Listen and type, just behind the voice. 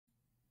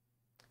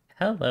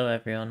Hello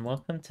everyone,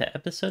 welcome to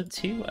episode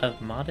 2 of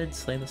Modded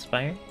Slay the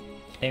Spire.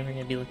 Today we're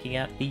going to be looking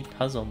at the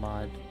puzzle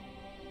mod.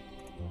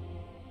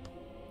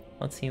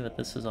 Let's see what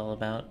this is all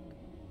about.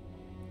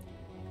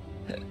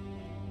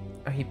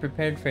 Are you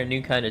prepared for a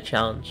new kind of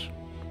challenge?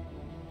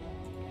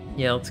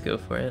 Yeah, let's go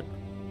for it.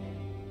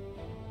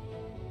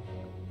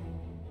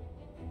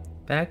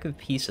 Bag of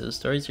pieces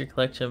stores your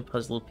collection of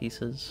puzzle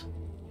pieces.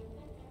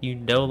 You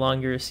no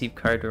longer receive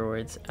card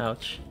rewards.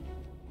 Ouch.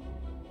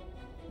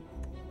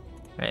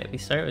 Alright, we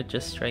start with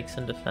just strikes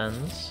and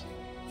defends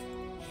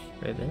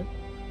for a bit.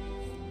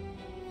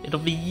 It'll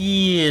be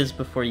years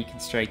before you can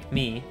strike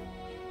me.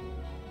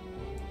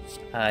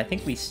 I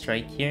think we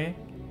strike here.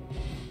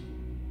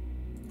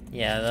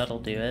 Yeah, that'll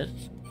do it.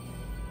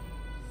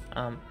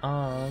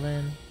 All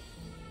in.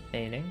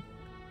 Fading.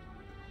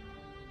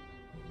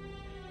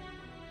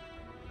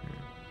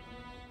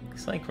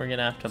 Looks like we're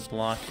gonna have to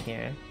block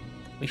here.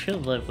 We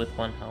should live with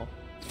 1 health.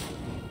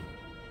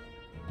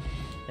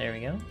 There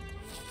we go.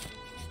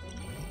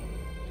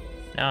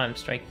 Now I'm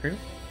strike proof.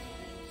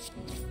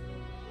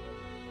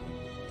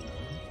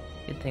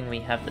 Good thing we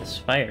have this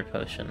fire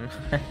potion.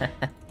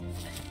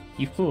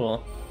 You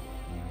fool.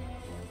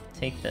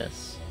 Take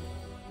this.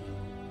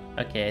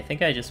 Okay, I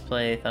think I just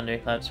play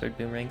Thunderclap, Sword,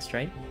 Boomerang,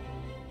 Strike.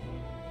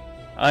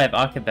 Oh, I have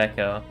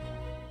Akabeko.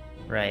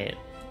 Right.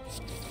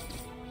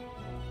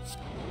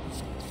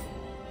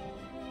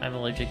 I'm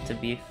allergic to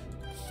beef.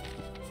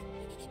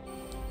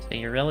 So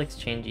your relics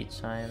change each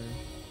time.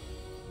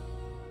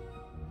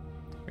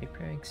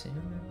 Reaper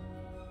Exhume?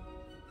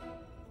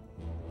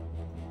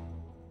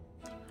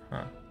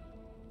 Huh.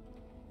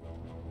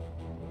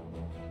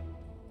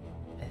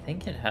 I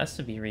think it has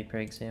to be Reaper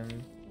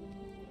Exhume.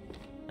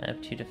 I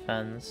have 2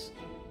 defense.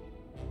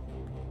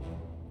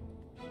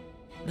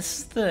 This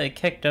is the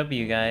Keck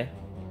W guy.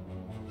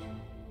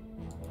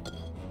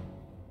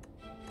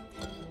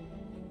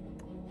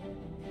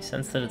 You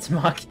sense that it's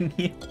mocking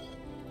you?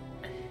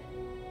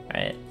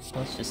 Alright,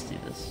 let's just do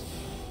this.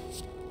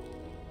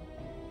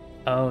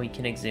 Oh, we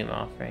can exhume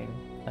offering.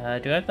 Do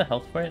I have the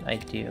health for it? I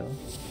do.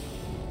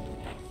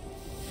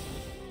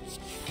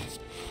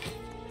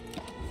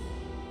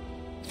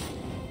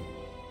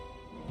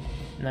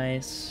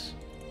 Nice.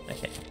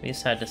 Okay, we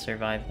just had to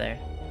survive there.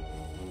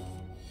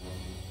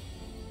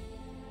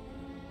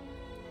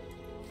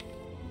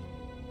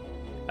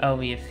 Oh,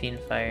 we have Fiend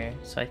Fire.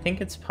 So I think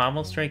it's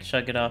Pommel Strike,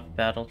 Shrug It Off,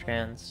 Battle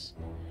Trance.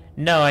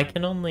 No, I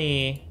can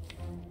only...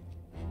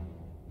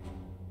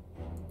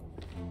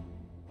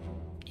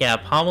 Yeah,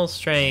 Pommel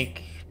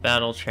Strike,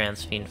 Battle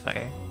Trance, Fiend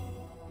Fire.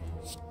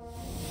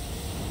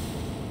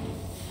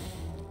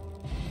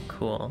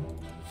 Cool.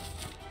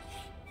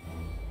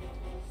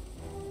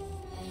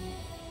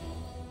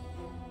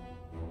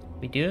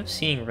 We do have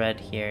Seeing Red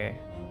here.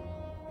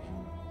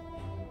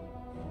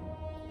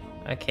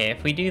 Okay,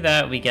 if we do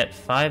that, we get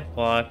 5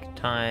 block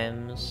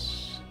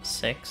times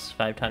 6.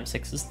 5 times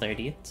 6 is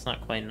 30. It's not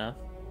quite enough.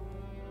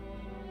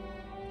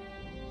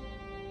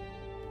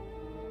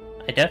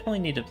 I definitely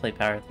need to play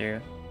Power Through.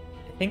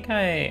 I think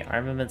I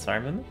armaments.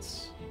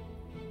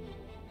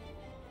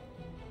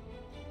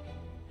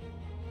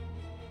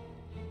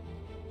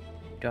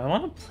 Do I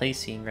want to play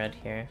Seeing Red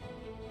here?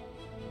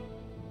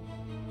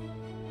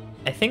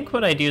 I think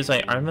what I do is I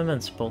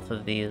armaments both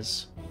of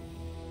these.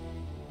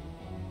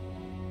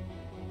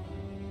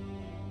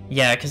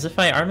 Yeah, because if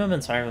I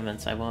armaments, I won't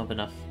have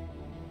enough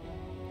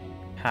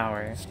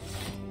power.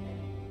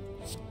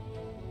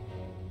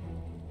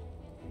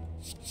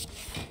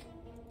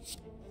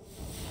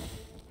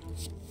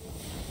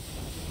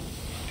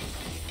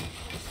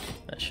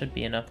 That should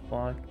be enough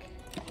block.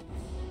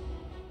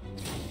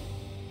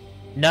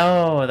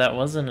 No, that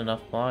wasn't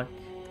enough block.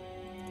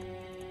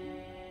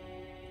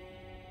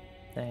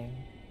 Dang.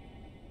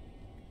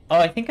 Oh,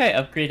 I think I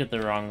upgraded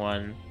the wrong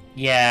one.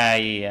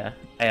 Yeah.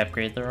 I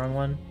upgraded the wrong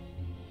one.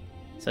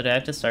 So do I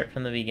have to start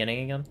from the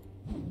beginning again?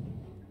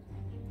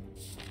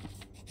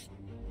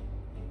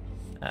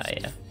 Ah,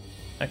 yeah.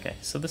 Okay,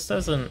 so this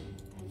doesn't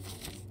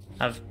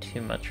have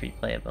too much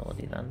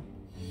replayability then.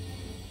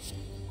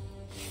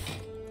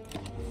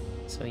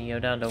 So we go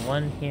down to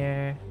 1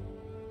 here.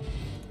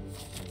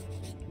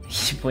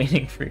 Keep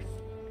waiting for...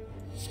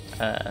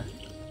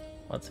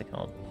 what's it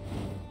called?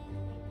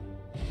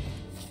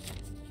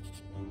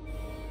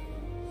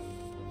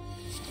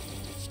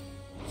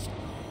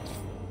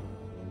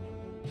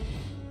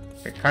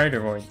 For card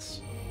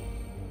rewards.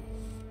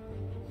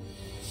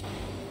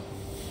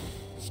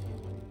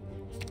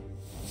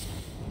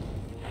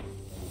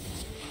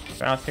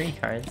 Draw 3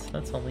 cards,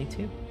 that's only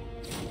 2.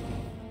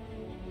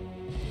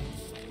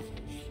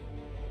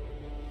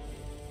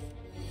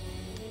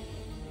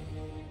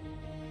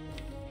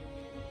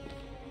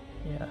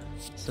 Yeah,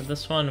 so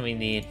this one we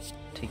need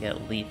to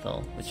get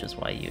lethal, which is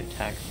why you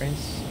attack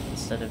first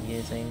instead of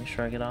using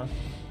Shrug It Off.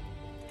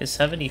 Because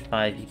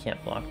 75 you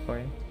can't block for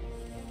it.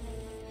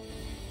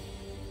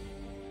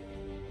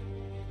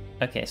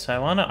 Okay, so I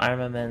want to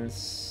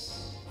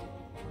armaments...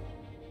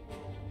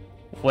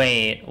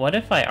 Wait, what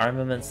if I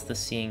armaments the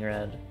Seeing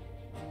Red?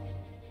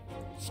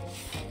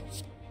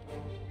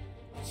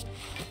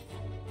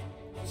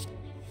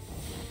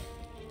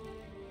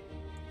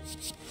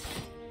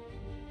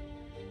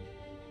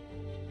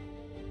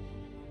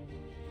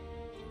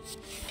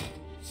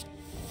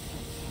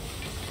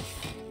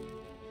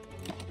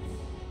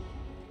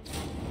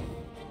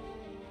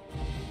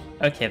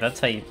 Okay, that's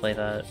how you play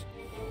that.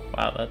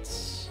 Wow,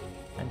 that's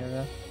kind of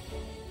rough.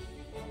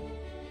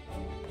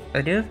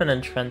 I do have an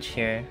Entrench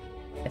here.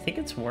 I think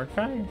it's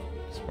Warcry?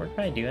 Does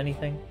Warcry do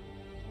anything?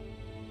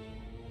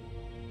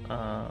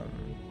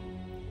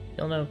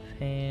 Feel no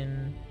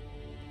pain.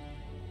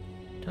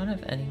 Don't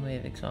have any way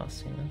of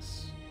exhausting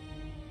this.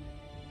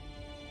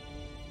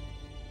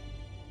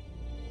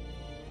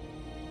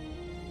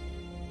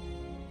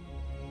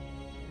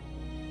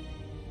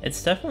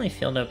 It's definitely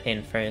feel no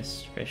pain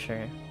first, for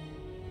sure.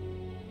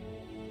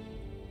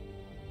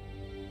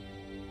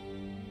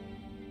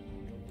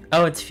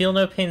 Oh, it's feel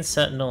no pain,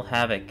 Sentinel,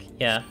 Havoc.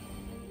 Yeah.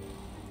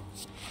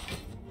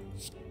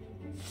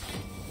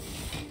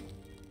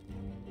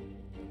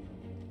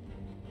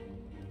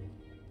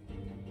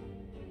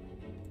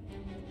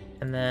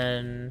 And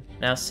then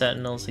now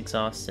Sentinel's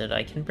exhausted.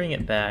 I can bring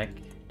it back.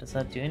 Does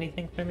that do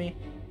anything for me?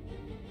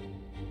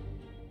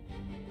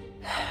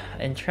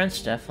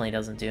 Entrench definitely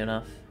doesn't do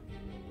enough.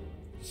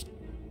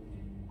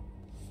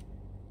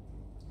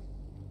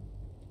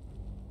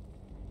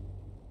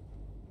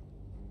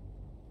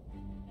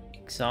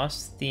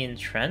 Exhaust the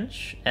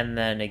Entrench and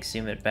then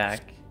exhume it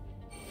back.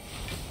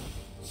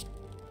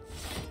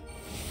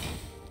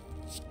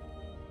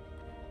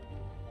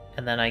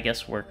 And then I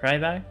guess Warcry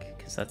back,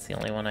 because that's the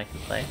only one I can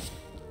play.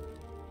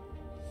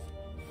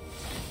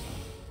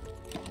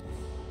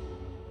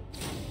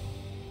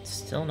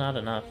 Still not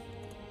enough.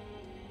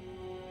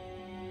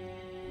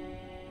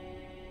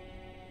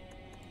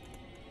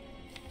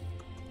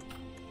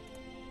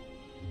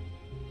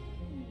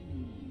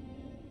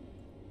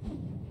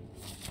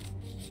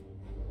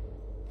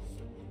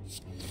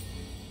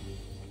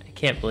 I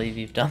can't believe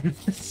you've done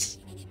this.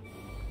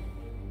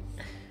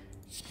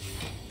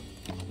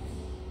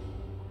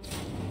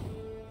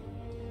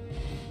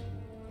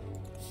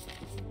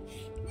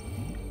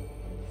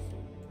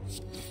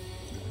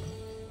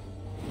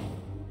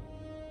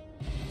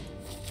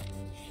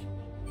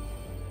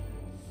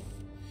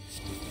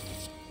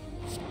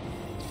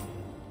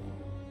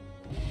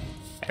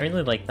 I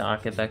really like the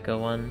Akabeko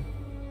one.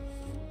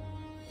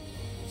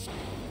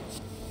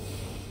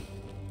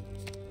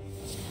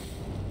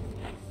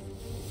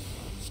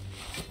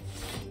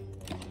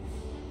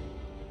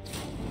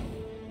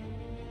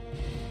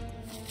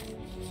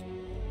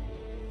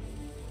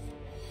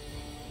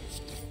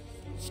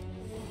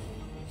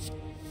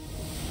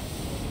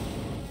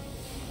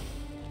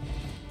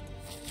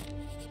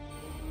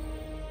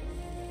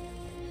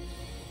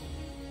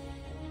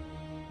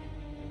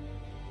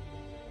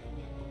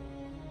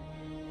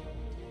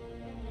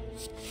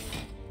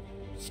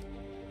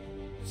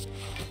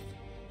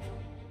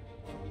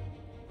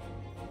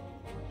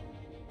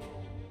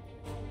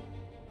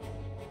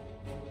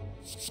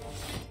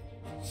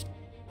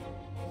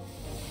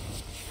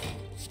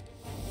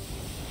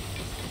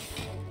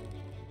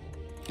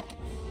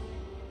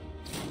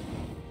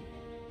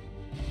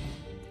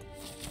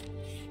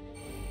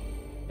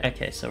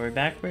 Okay, so we're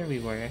back where we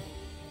were.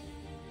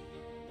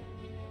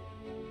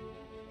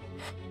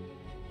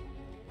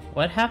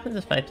 What happens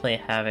if I play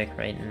Havoc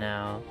right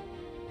now?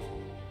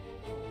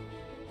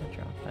 The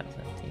drop pile's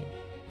empty.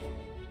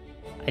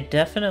 I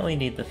definitely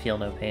need the Feel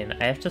No Pain.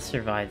 I have to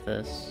survive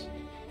this.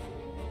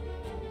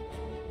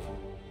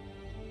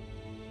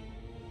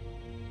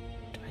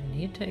 Do I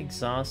need to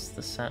exhaust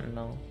the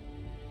Sentinel?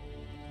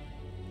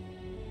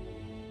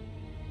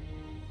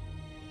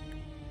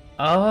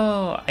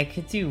 Oh, I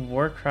could do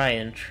Warcry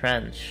and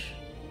Trench.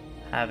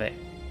 Havoc.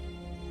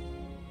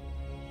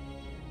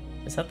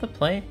 Is that the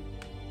play?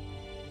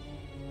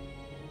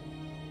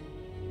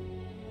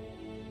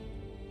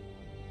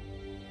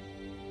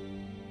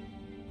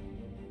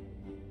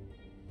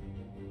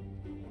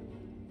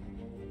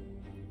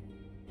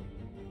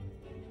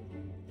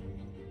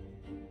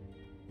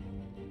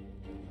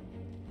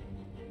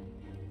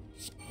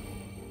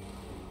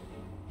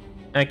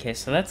 Okay,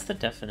 so that's the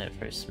definite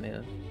first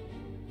move.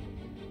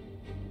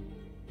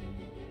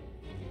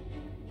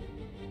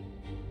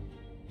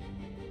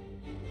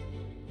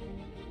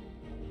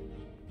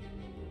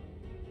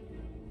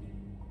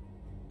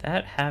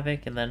 That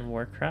Havoc and then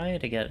Warcry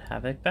to get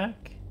Havoc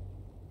back.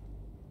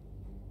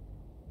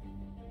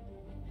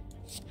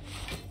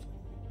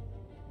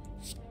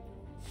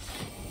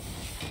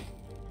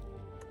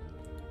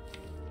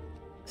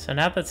 So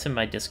now that's in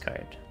my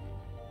discard.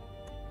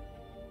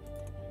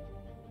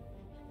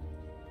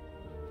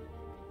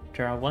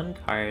 Draw one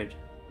card.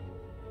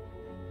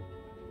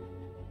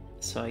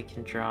 So I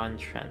can draw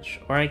Entrench.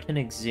 Or I can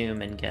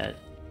exhume and get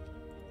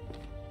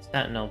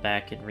Sentinel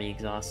back and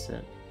re-exhaust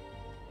it.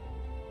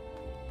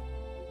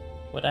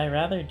 Would I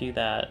rather do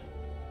that?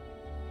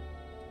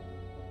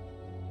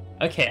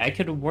 Okay, I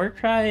could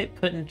Warcry,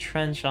 put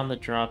Entrench on the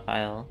draw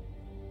pile.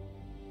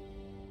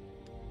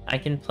 I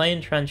can play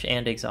Entrench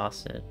and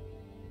exhaust it.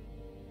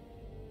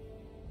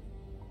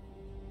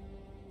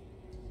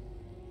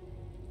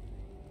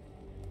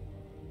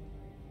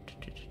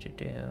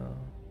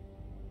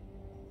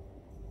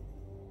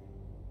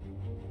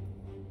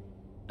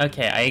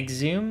 Okay, I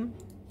exhume.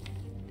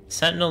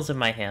 Sentinel's in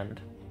my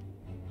hand.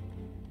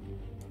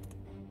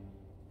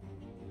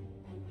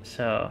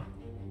 So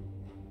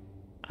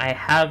I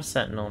have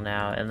Sentinel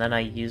now, and then I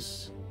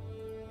use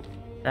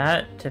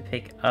that to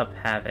pick up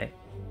Havoc,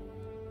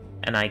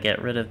 and I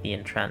get rid of the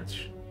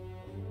Entrench.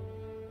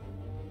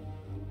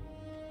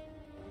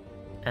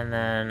 And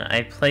then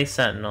I play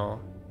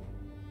Sentinel,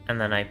 and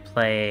then I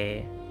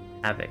play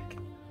Havoc.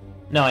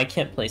 No, I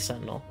can't play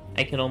Sentinel.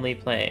 I can only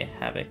play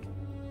Havoc.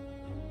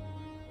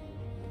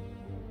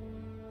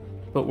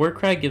 But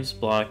Warcry gives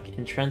block,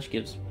 Entrench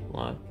gives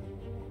block.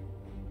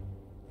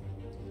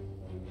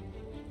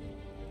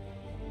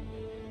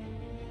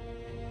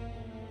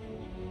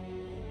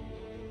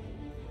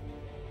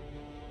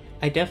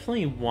 I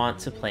definitely want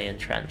to play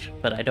Entrench,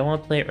 but I don't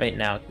want to play it right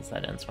now because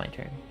that ends my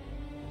turn.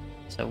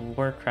 So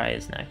Warcry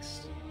is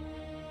next.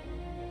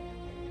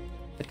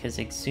 Because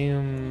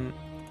Exhume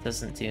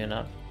doesn't do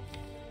enough.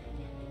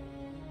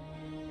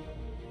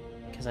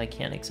 Because I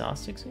can't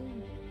exhaust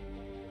Exhume?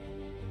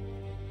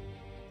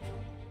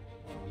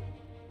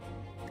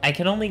 I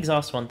can only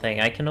exhaust one thing.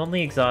 I can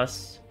only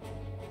exhaust...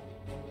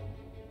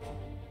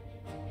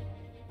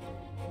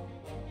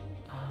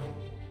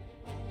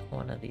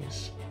 one of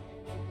these.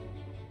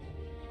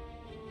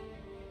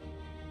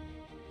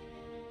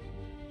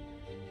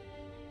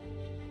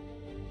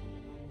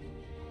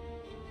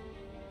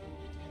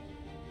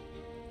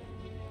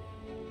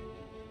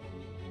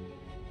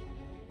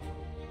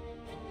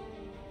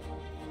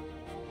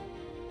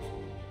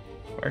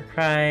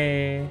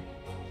 Warcry,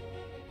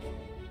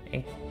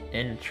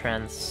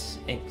 Entrance,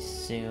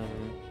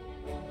 Exhume.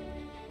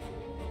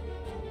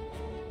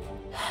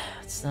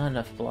 It's not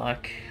enough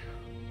block.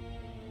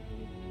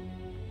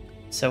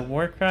 So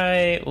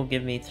Warcry will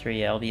give me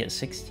 3, I'll be at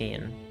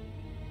 16.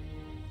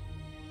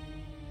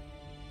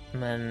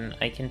 And then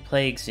I can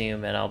play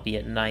Exhume and I'll be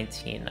at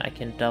 19. I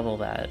can double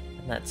that,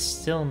 and that's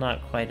still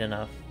not quite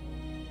enough.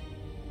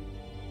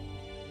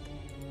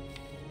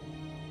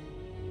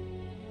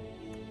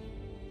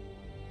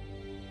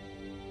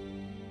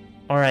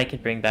 Or I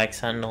could bring back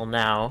Sentinel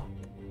now.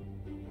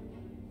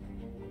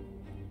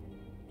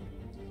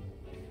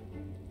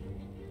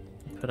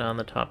 Put it on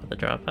the top of the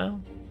draw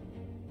pile.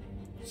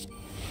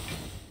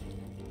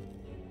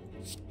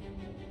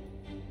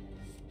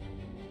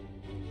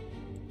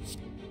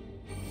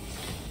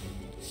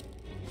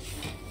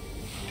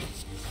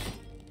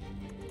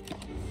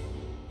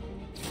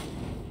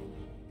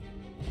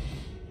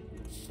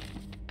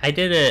 I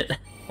did it!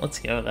 Let's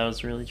go, that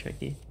was really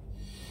tricky.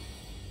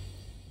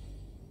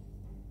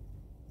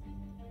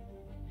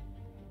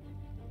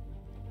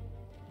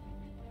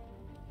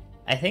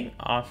 I think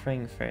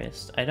Offering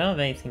first. I don't have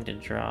anything to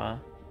draw.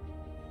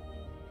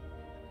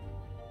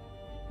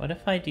 What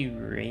if I do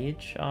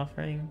Rage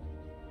Offering?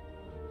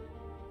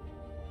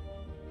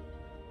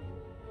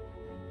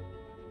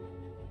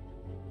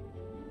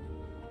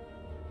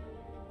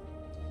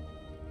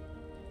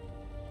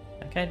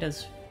 That guy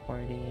does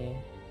 40.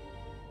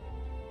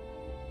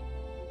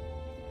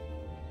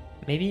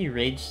 Maybe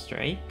Rage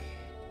Strike?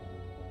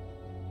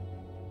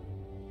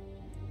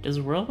 Does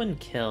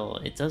Whirlwind kill?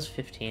 It does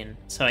 15,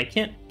 so I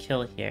can't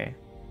kill here.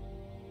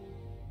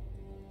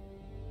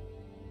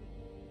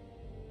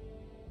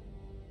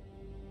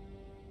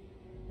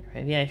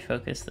 Maybe I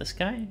focus this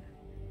guy?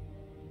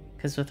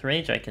 Because with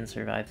Rage I can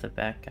survive the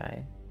back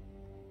guy.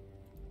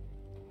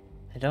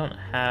 I don't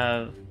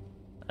have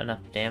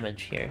enough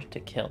damage here to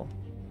kill.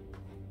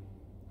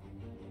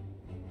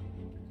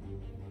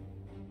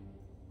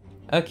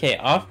 Okay,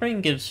 Offering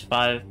gives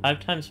 5. 5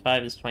 times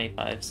 5 is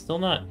 25. Still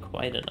not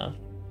quite enough.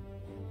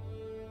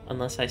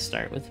 Unless I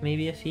start with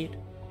maybe a feat.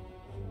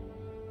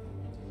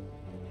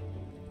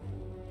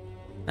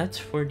 That's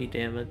 40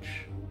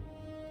 damage.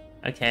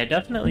 Okay, I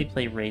definitely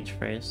play Rage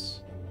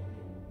first.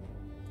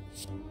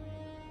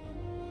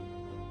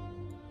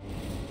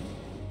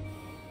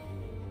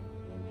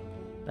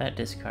 That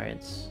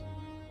discards.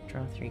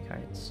 Draw 3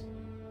 cards.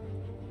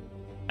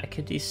 I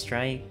could do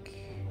Strike,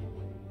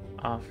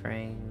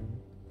 Offering,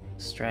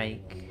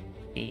 Strike,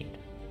 Feed.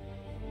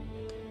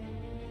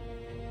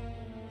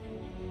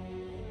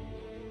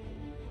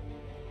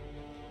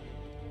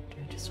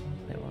 I just want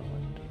to play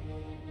Whirlwind.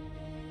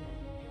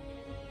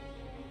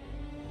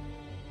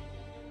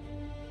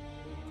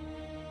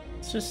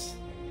 It's just...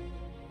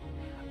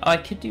 Oh, I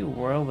could do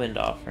Whirlwind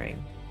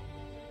Offering.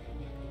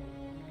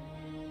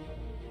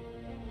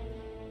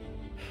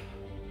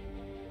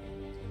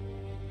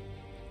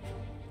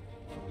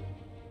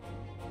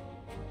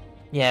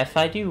 Yeah, if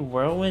I do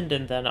Whirlwind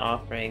and then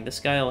Offering, this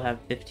guy will have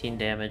 15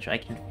 damage. I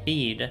can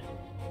feed.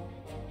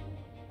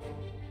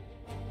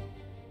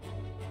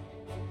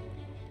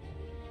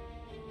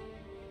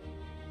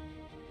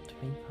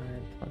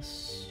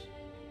 Plus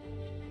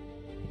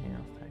taking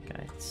out that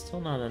guy. It's still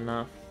not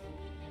enough.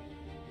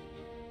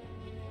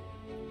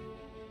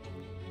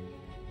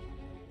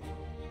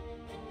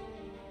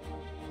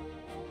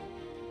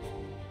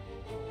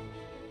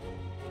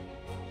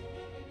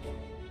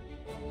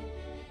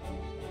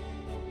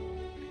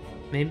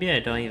 Maybe I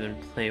don't even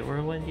play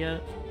Whirlwind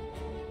yet.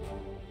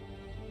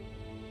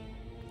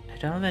 I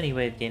don't have any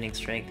way of gaining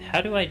strength.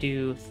 How do I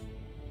do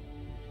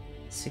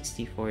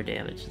 64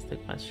 damage is the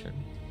question.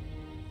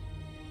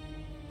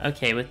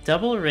 Okay, with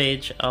double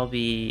rage, I'll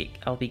be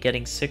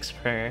getting 6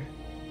 per,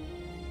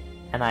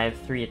 and I have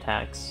 3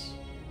 attacks,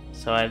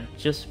 so I have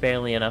just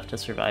barely enough to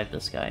survive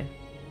this guy.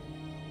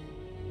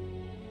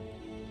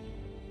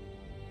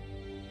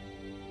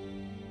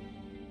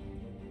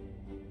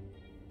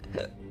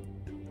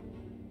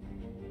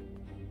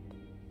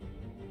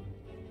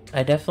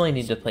 I definitely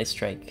need to play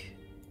Strike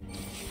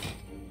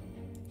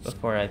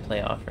before I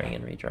play Offering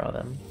and redraw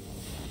them.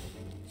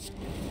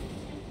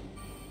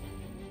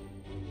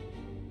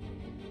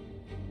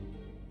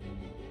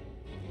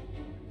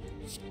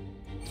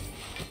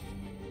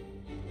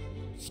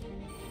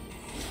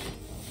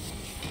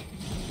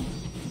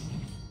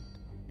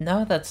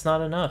 No, that's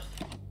not enough.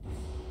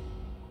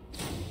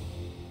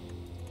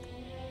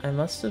 I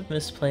must have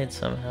misplayed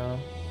somehow.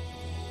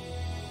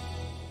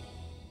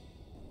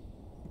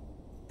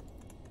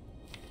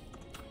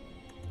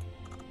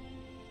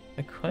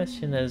 The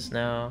question is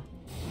now,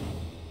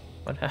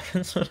 what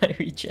happens when I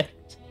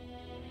reject?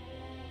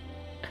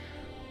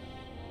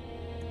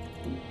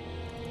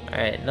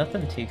 Alright,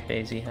 nothing too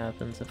crazy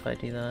happens if I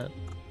do that.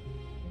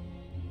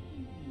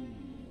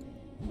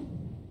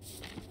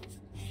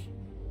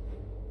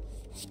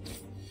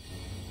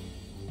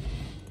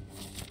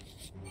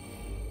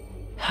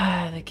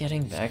 The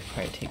getting back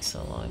part takes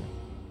so long.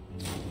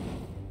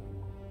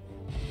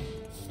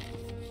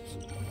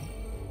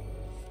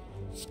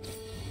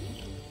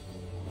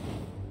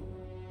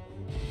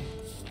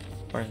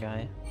 Poor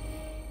guy.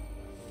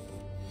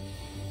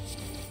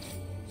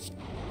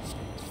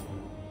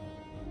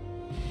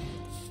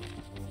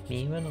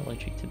 Me when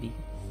allergic to bee.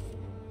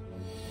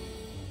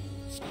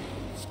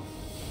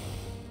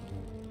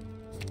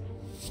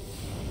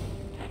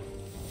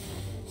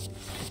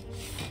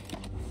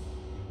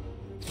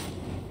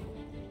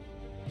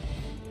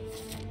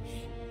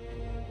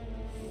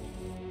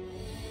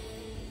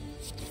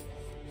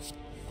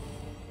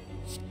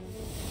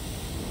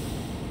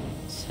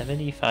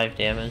 $75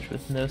 damage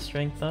with no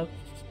strength up.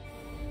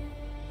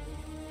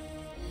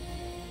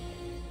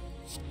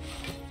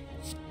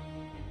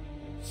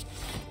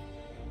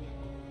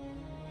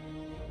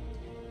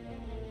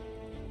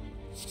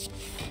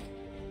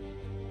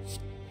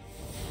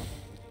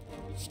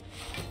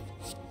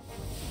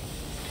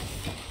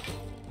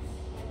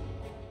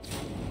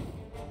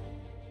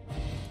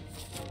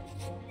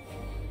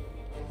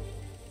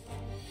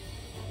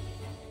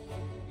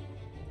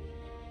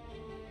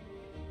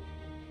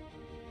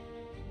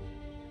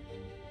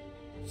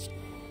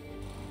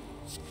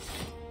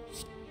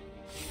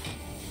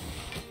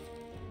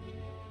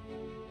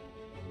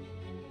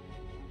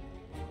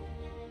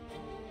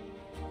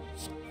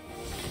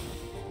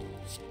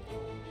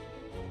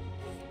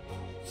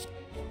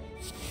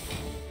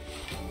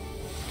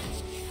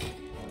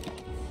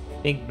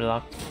 Big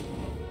block.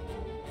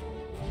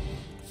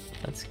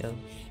 Let's go.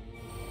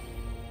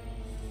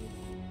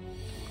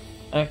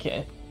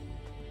 Okay.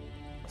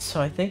 So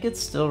I think it's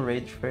still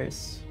rage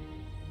first.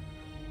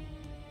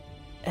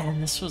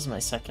 And this was my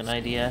second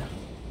idea.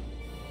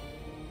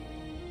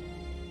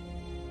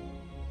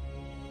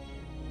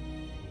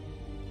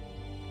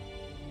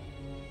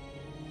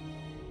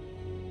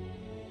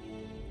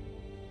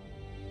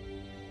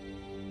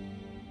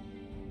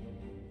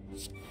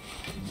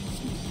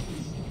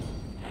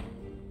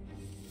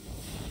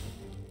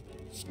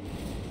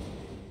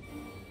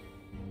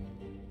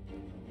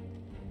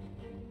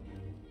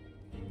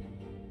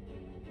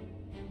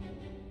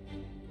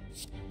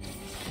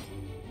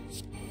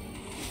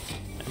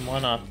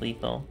 One off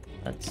lethal.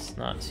 That's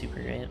not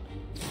super great.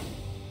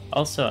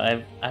 Also,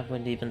 I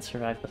wouldn't even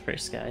survive the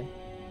first guy,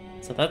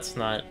 so that's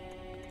not.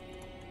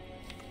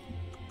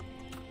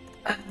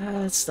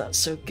 That's not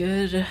so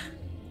good.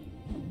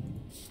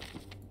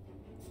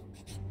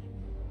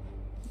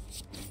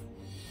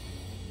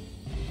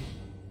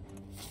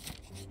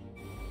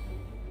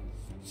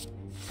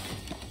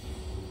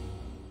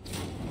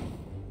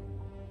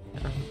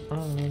 I'm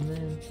all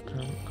in.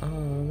 I'm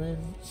all in.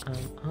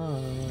 I'm all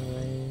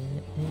in.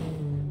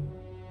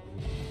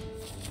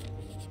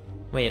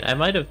 Wait, I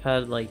might have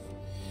had, like,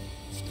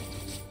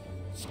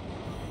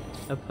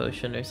 a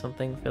potion or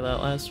something for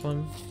that last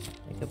one.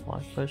 Like a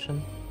block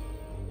potion.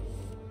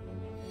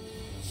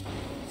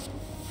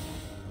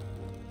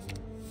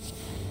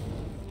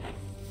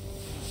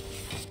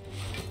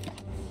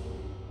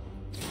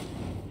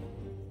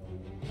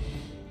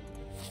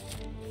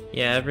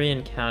 Yeah, every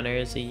encounter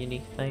is a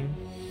unique thing.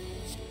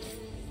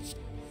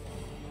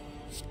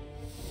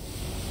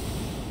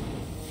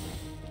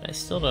 I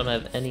still don't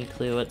have any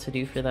clue what to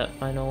do for that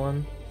final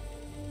one.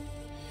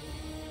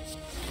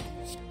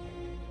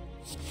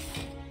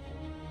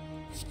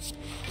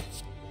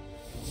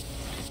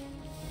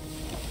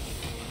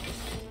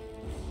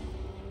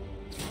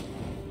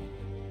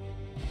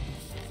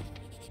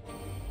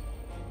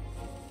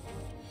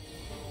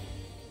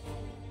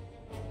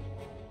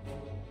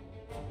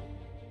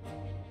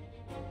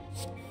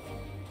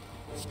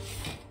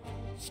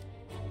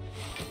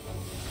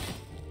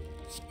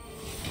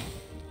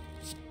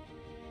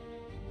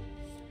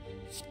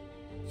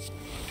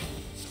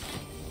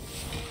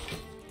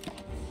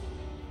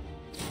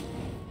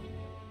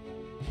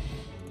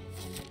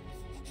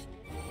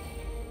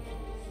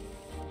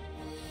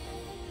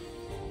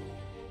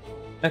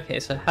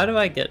 Okay, so how do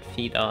I get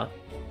feet off?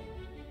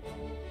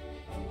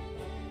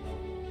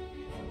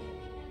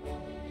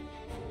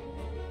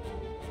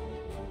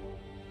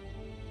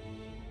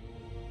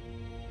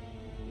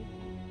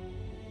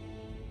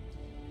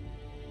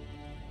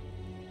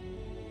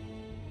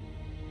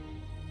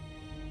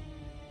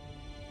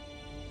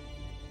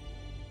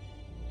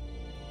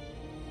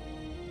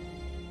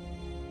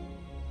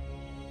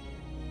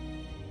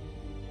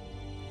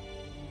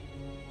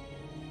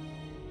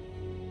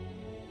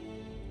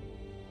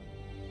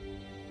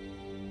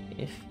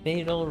 If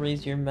fatal,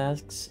 raise your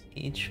max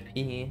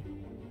HP.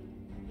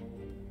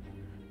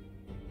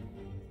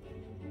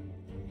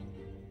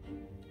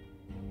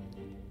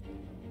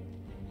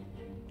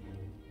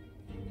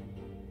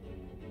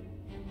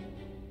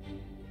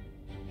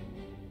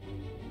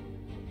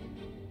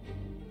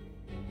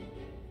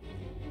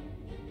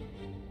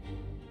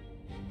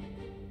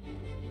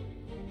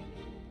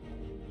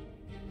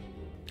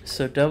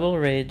 So double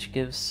rage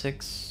gives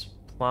 6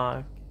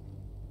 block.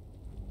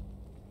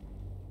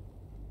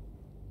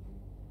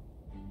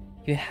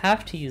 You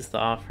have to use the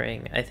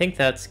offering. I think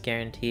that's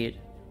guaranteed.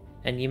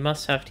 And you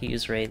must have to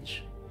use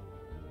rage.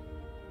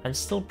 I'm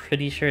still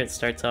pretty sure it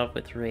starts off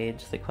with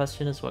rage. The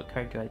question is, what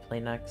card do I play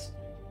next?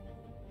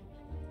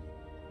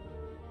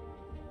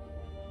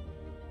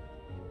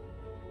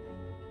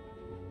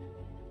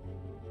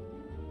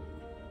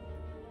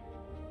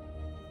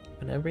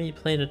 Whenever you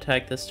play an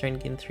attack this turn,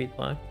 gain 3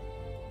 block.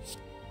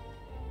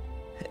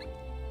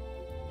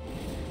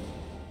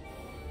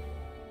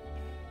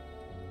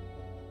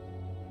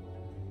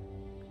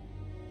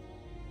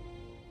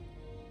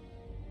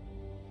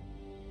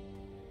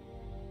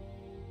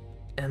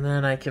 And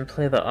then I can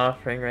play the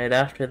offering right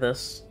after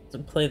this to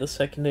play the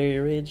secondary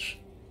rage.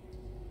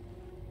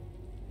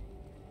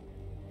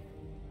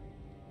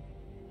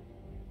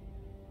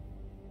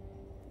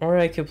 Or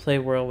I could play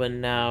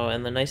Whirlwind now,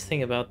 and the nice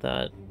thing about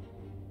that...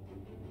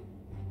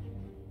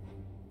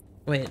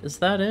 Wait, is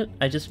that it?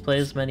 I just play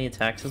as many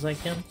attacks as I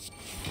can?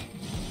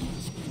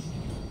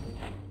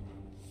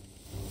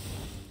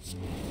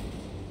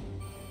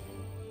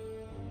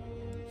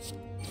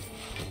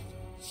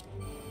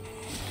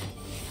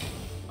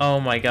 Oh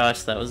my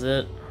gosh, that was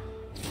it?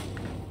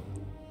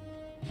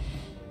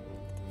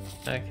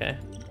 Okay.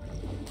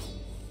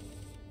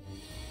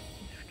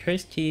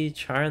 Trace Key,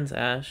 Charon's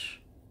Ash.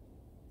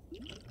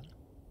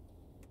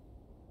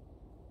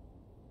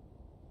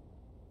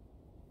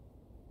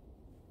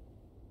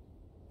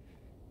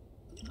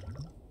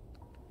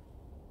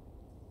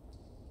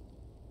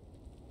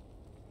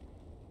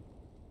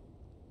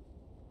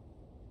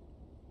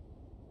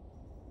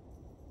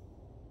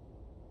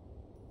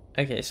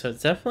 Okay, so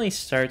it definitely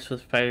starts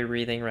with Fire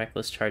Breathing,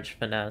 Reckless Charge,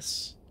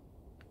 Finesse.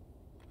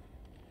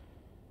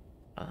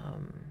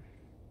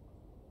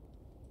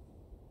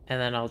 And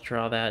then I'll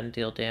draw that and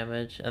deal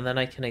damage, and then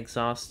I can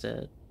exhaust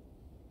it.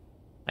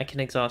 I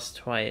can exhaust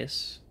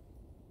twice.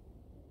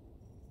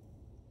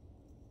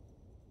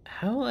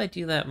 How will I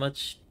do that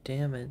much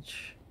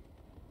damage?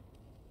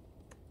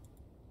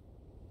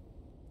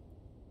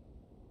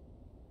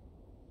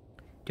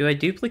 Do I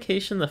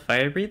duplication the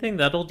Fire Breathing?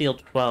 That'll deal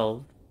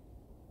 12.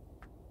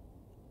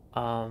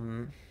 I'll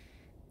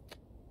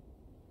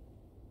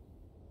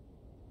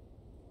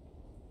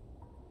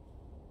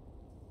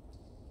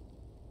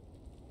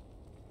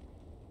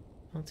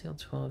deal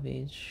 12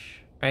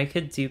 each. Or I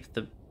could dupe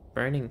the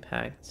Burning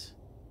Pact.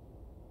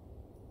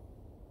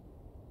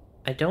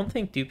 I don't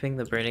think duping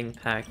the Burning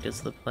Pact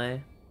is the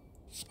play.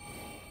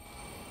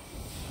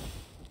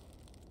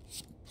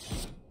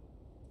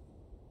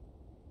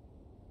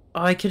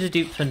 Oh, I could have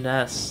duped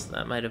Finesse.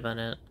 That might have been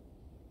it.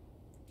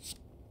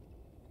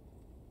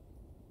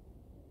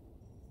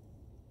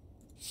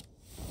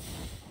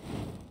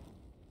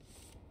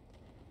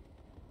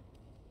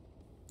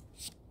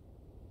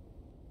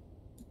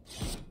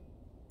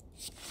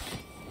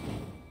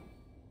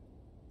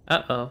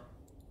 Uh-oh.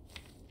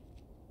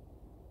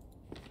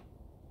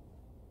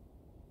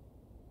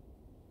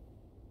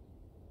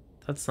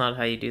 That's not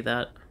how you do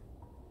that.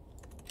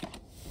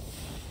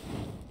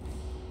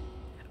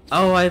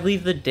 Oh, I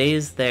leave the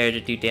days there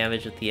to do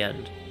damage at the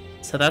end.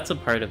 So that's a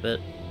part of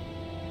it.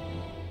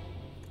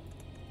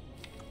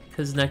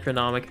 Because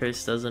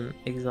Necronomicus doesn't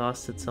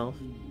exhaust itself.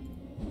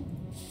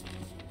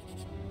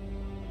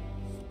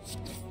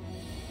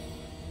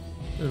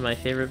 This is my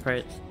favorite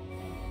part.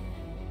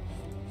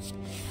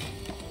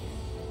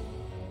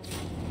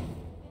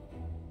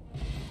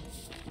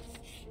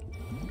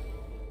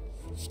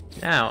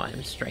 Now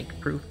I'm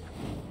strike-proof.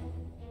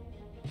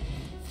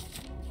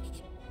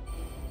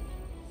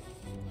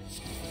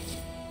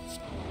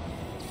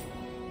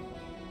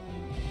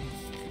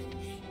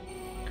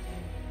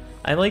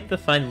 I like the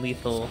find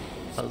lethal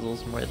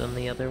puzzles more than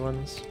the other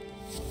ones.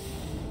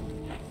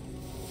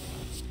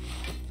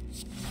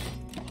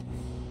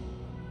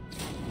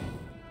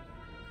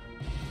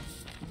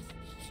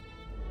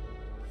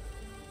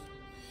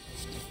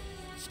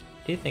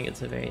 I do think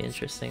it's a very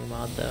interesting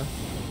mod though.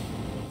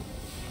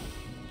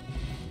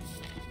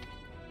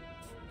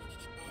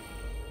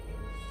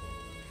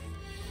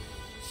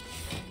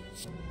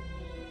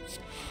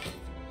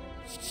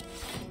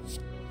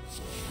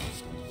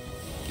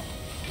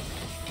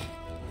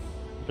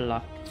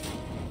 Block.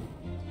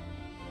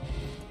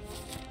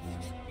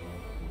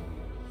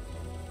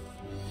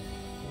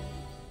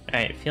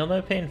 Alright, feel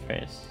no pain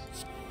first.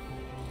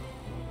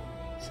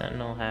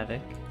 Sentinel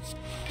Havoc.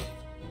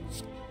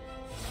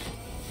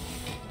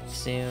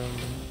 Zoom,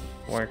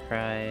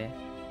 Warcry,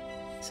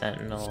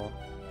 Sentinel,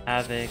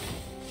 Havoc,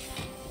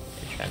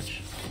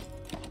 Entrench.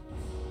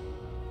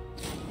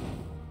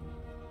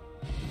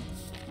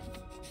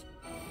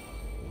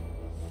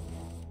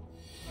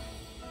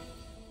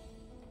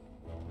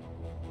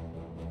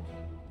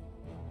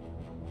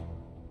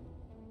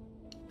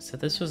 So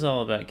this was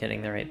all about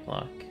getting the right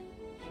block.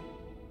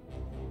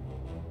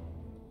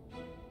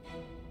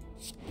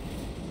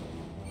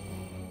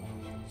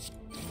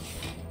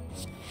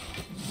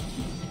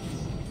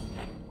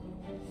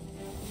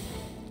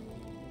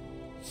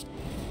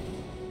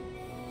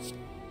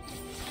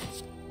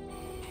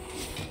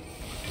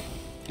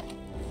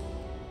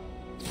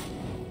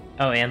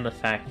 Oh, and the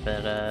fact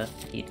that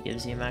heat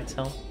gives you max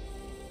health.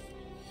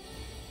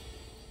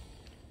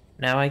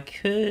 Now I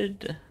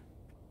could...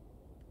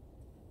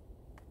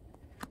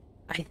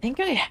 I think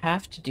I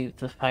have to dupe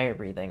the fire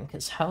breathing,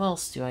 because how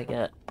else do I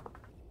get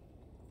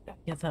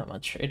that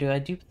much? Or do I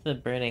dupe the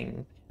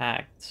burning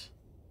pact?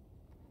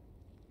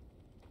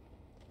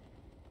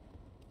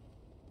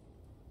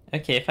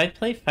 Okay, if I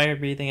play fire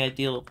breathing, I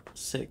deal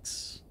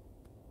 6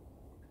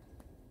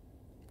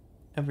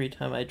 every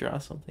time I draw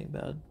something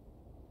bad.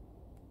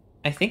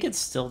 I think it's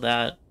still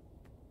that.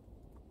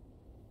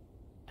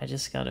 I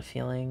just got a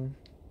feeling.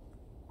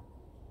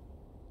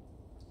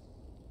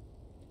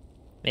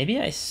 Maybe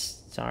I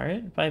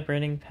start by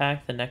burning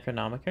pack the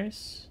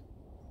Necronomicers?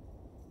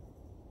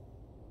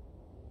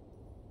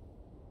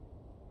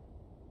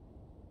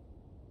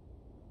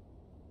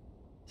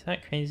 Is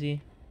that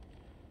crazy?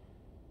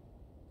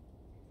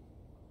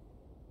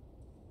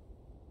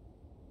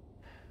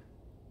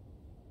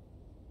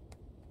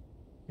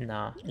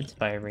 Nah, it's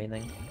fire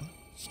breathing.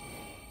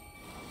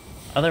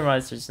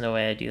 Otherwise, there's no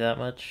way I do that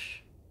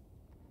much.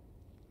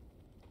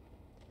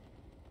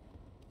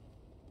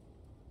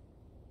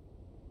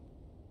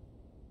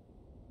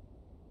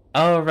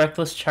 Oh,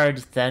 Reckless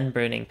Charge, then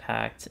Burning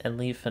Pact, and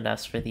leave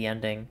Finesse for the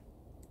ending.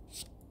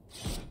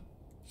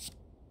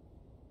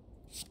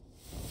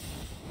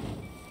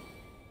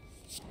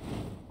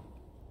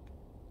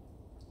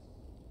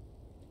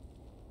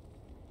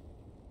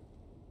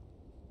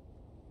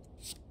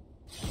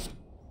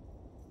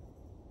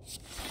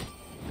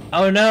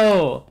 Oh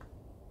no!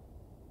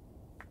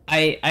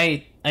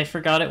 I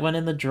forgot it went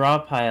in the draw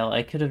pile.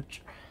 I could have...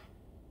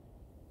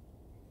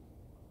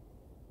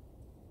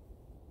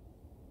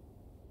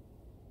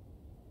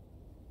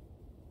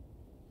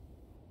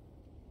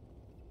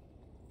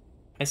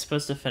 I'm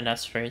supposed to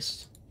finesse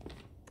first.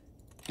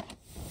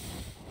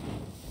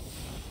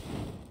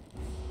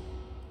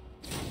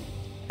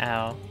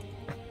 Ow.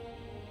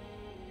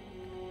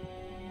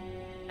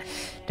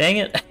 Dang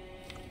it.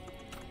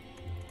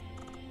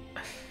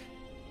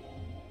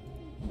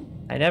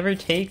 I never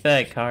take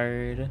that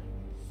card.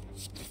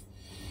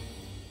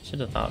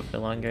 Should have thought for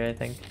longer, I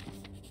think.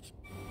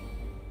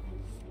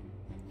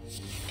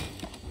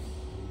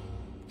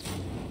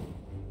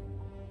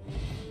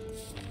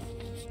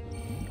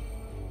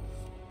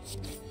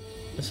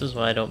 This is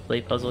why I don't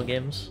play puzzle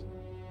games.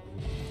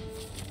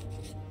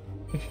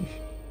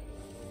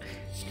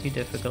 Too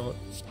difficult.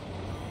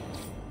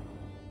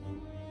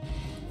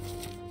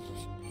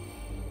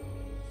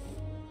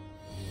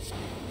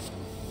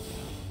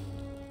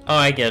 Oh,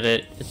 I get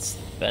it. It's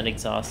been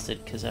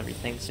exhausted because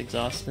everything's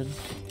exhausted.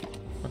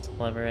 That's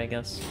clever, I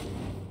guess.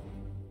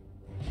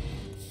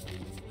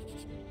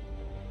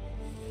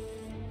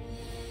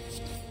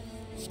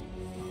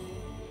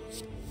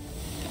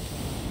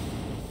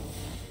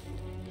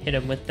 Hit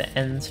him with the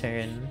end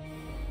turn.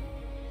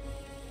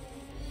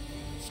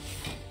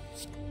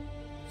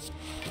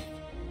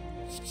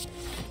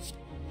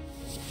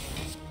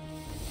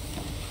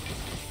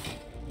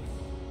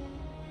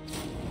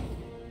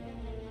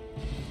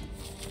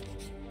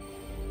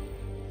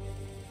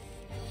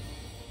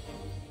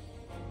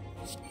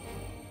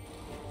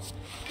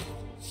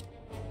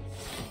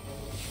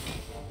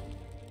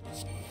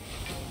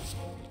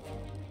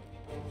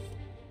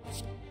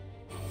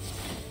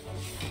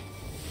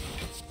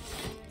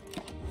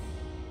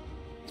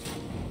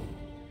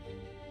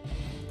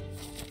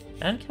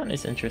 That count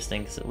is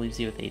interesting because it leaves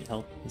you with 8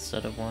 health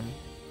instead of 1.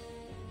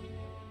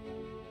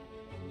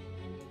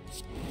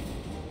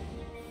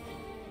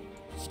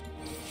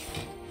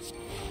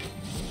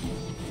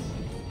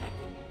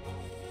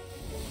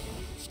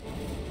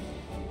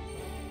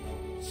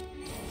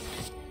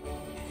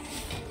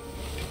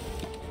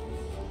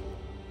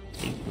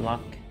 Big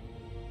block.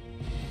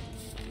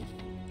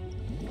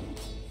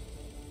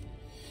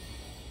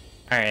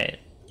 Alright.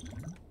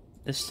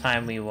 This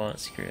time we won't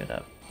screw it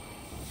up.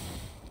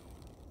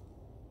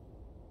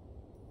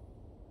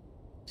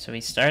 So we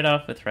start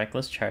off with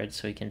Reckless Charge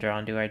so we can draw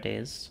into our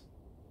days.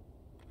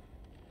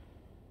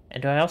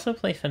 And do I also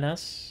play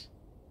Finesse?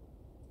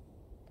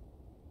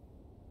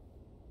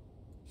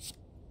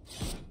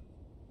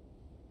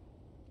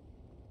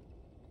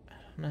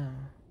 No.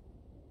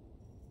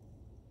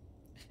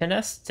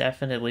 Finesse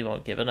definitely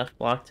won't give enough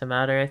block to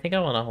matter. I think I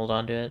want to hold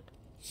on to it.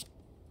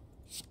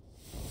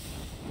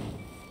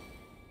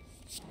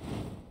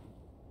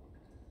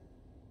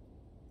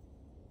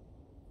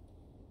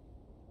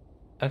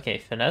 Okay,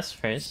 Finesse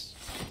first.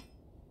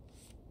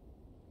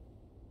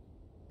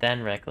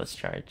 Then Reckless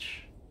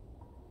Charge.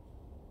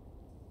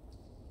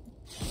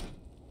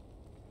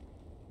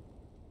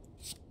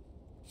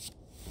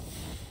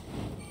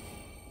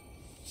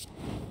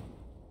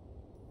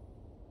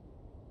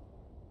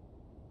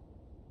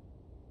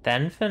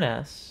 Then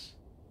Finesse.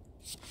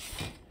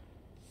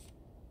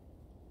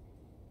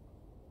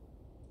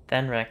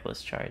 Then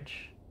Reckless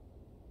Charge.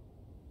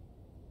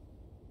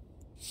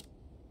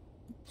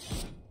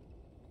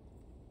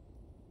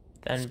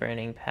 Then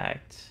Burning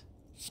Pact.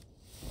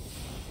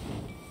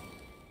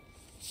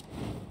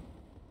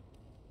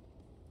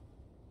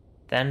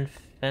 Then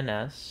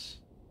Finesse.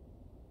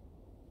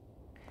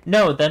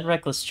 No, then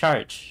Reckless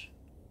Charge.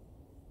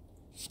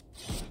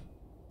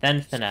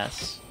 Then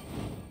Finesse.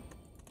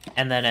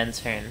 And then end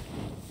turn.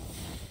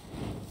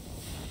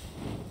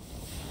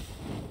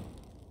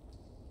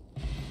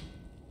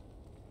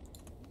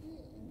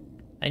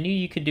 I knew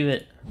you could do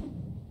it.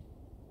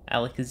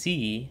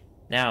 Alakazam,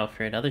 now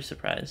for another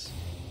surprise.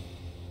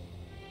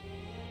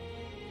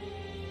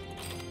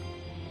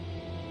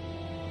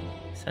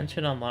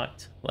 Ascension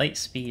unlocked. Light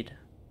speed.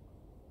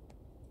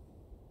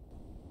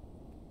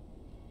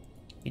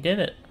 You did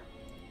it.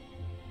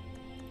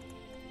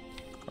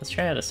 Let's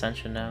try out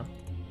Ascension now.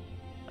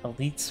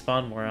 Elite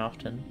spawn more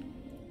often.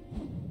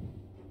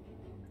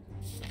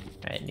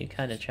 Alright, new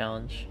kind of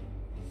challenge.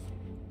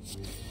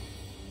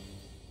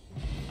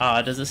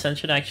 Ah, does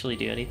Ascension actually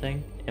do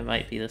anything? It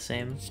might be the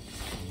same.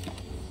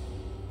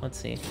 Let's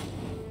see.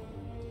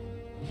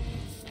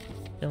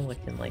 Still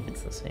looking like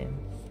it's the same.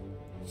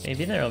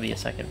 Maybe there'll be a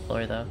second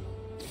floor though.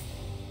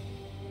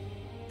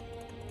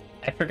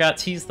 I forgot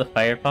to use the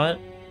fire pot.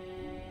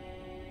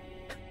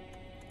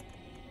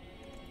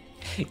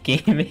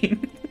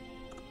 Gaming.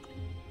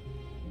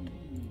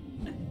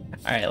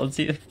 Alright, let's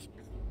see.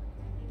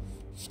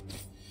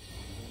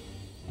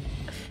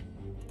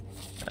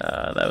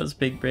 That was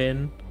big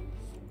brain.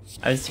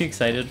 I was too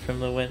excited from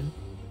the win.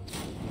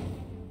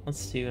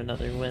 Let's do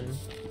another win.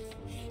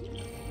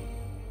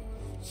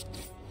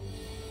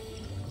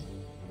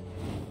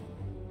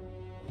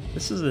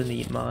 This is a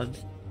neat mod.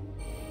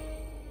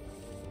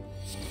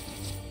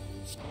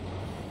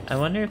 I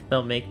wonder if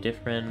they'll make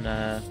different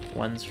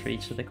ones for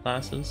each of the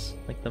classes.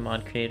 Like the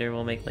mod creator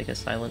will make like a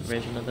silent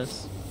version of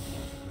this.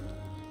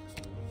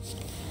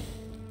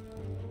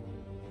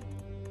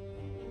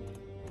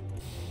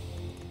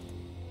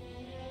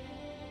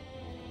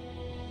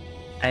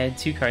 I had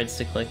two cards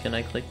to click and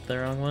I clicked the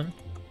wrong one.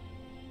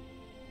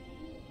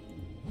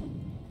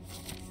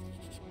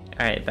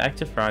 Alright, back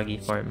to Froggy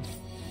form.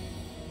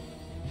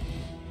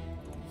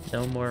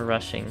 No more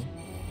rushing.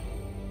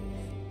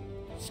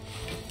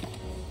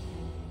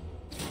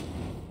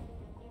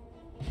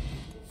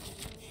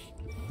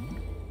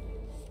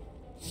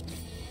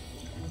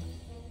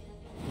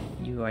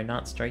 You are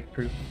not strike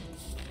proof.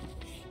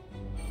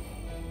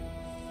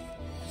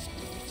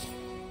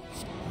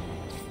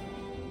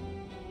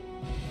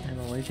 I'm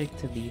allergic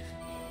to beef.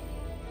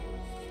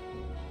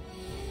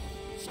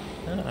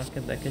 Oh,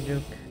 Akabeka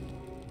joke.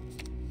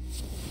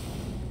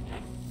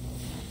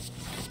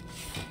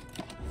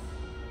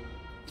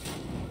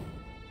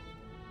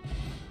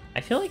 I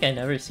feel like I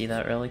never see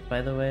that relic,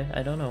 by the way.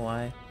 I don't know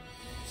why.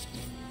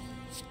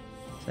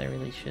 'Cause I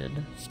really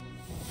should.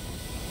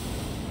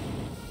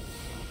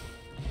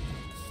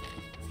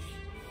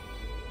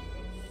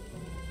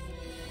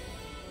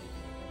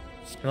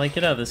 I like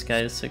it how this guy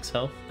is 6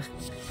 health.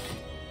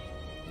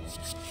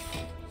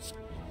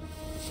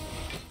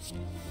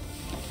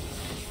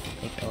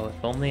 Like, oh,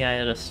 if only I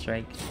had a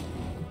strike.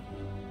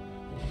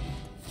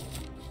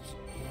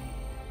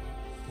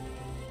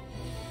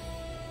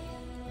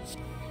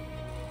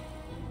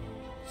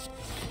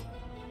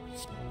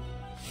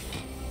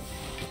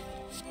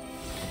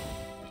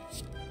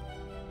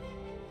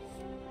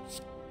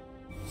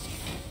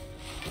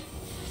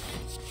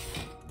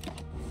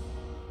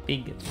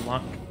 Big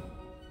luck.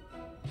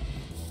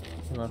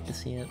 I love to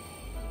see it.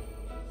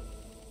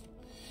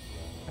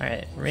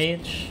 Alright,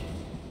 Rage,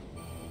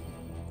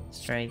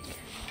 Strike,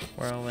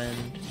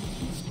 Whirlwind,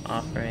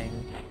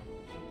 Offering,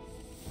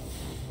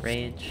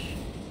 Rage,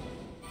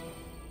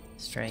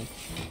 Strike,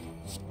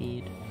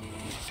 Speed,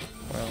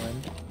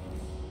 Whirlwind.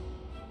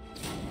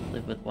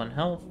 Live with 1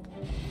 health.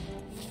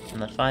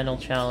 And the final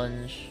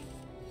challenge.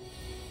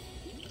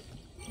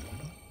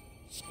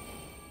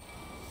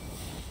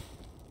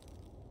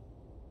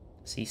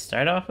 So you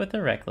start off with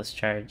a Reckless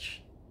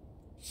Charge.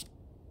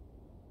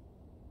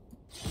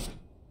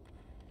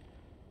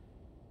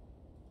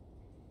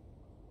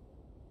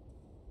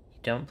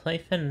 You don't play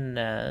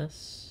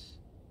Finesse.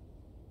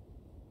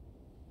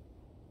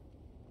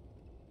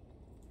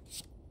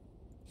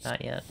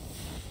 Not yet.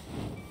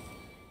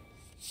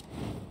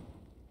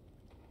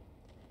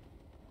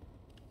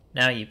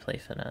 Now you play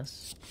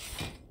Finesse.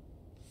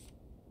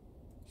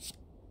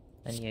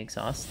 And you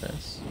exhaust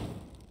this.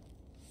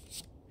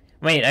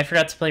 Wait, I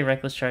forgot to play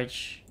Reckless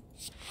Charge.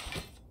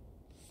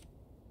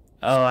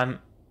 Oh,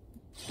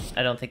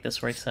 I don't think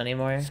this works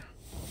anymore.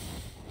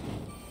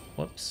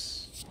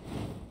 Whoops.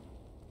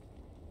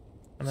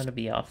 I'm gonna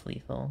be off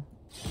lethal.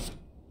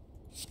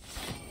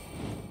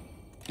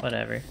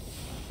 Whatever.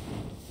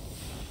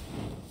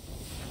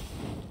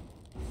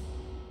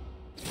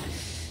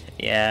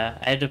 Yeah,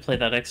 I had to play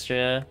that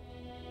extra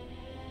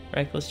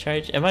Reckless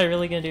Charge. Am I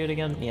really gonna do it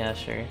again? Yeah,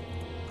 sure.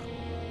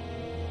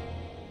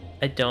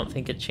 I don't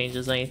think it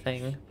changes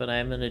anything, but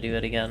I'm gonna do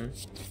it again.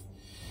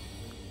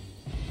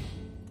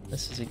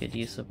 This is a good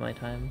use of my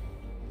time.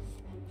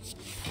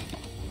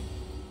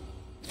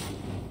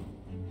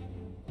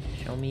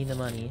 Show me the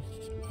money.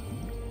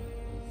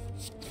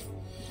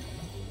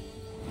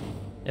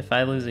 If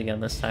I lose again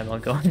this time, I'll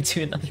go on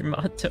to another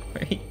mod, don't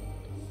worry.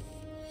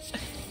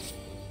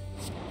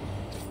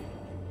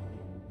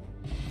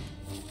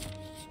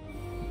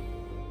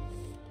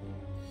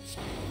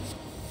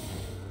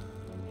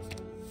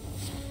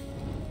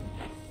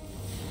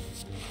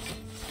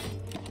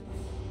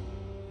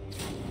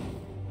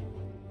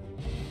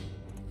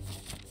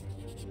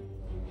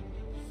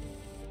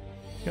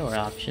 Your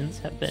options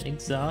have been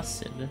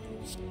exhausted.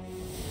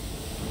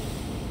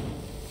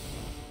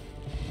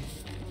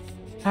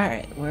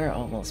 Alright, we're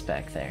almost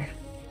back there.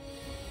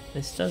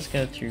 This does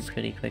go through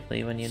pretty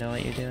quickly when you know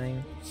what you're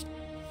doing.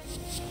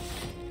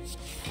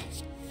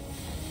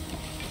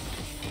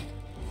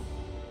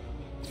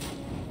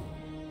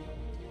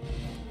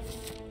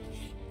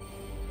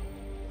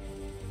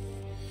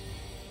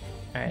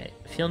 Alright,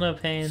 Feel No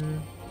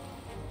Pain,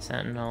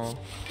 Sentinel,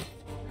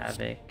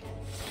 Havoc,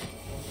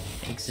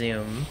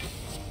 Exhume,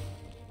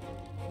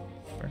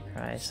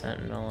 Warcry,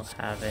 Sentinel,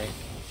 Havoc,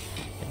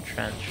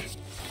 Entrench,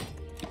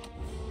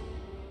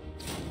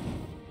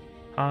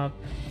 Pop,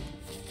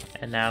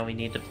 and now we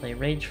need to play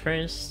Rage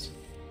first.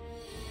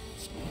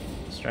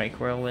 Strike,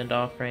 Whirlwind,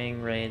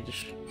 Offering,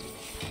 Rage,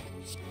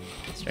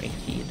 Strike,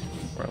 Feed,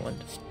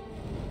 Whirlwind.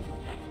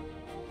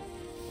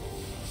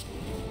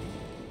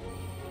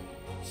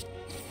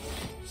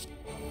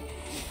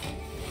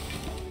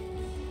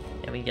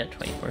 And we get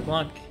 24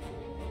 block,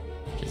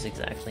 which is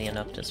exactly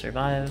enough to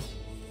survive.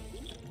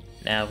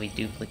 Now we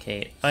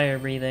duplicate Fire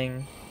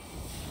Breathing.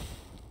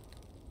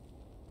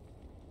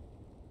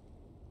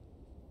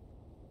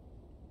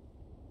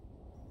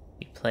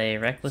 We play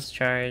Reckless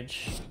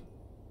Charge.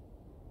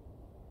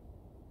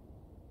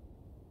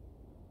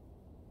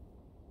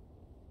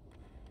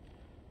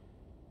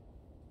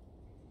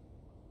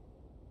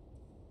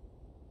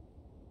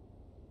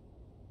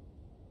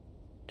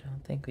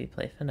 Don't think we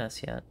play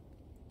Finesse yet,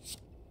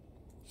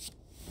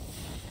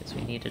 because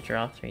we need to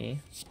draw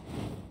 3.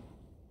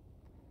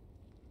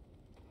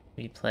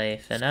 We play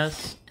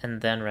Finesse,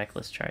 and then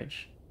Reckless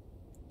Charge.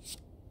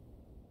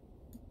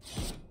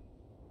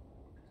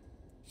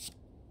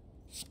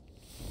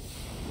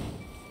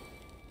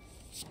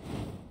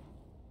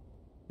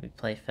 We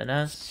play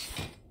Finesse,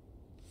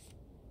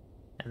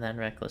 and then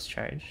Reckless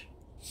Charge.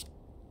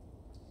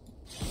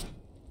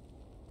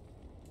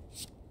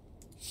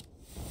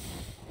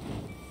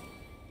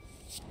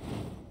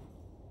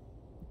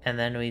 And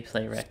then we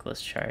play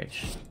Reckless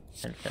Charge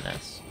and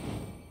Finesse.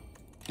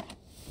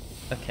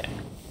 Okay.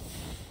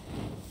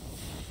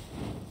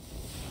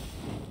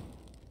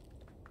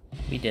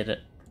 We did it.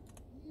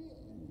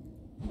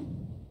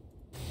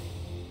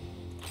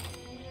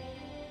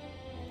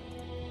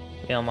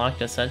 We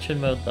unlocked Ascension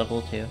Mode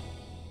level 2.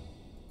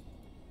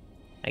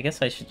 I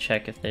guess I should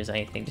check if there's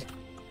anything to...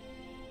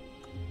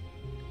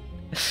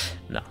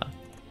 Nah.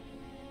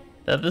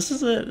 This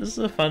is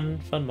a fun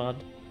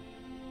mod.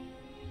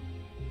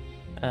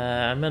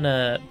 I'm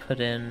gonna put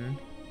in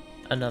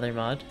another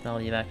mod, and I'll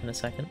be back in a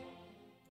second.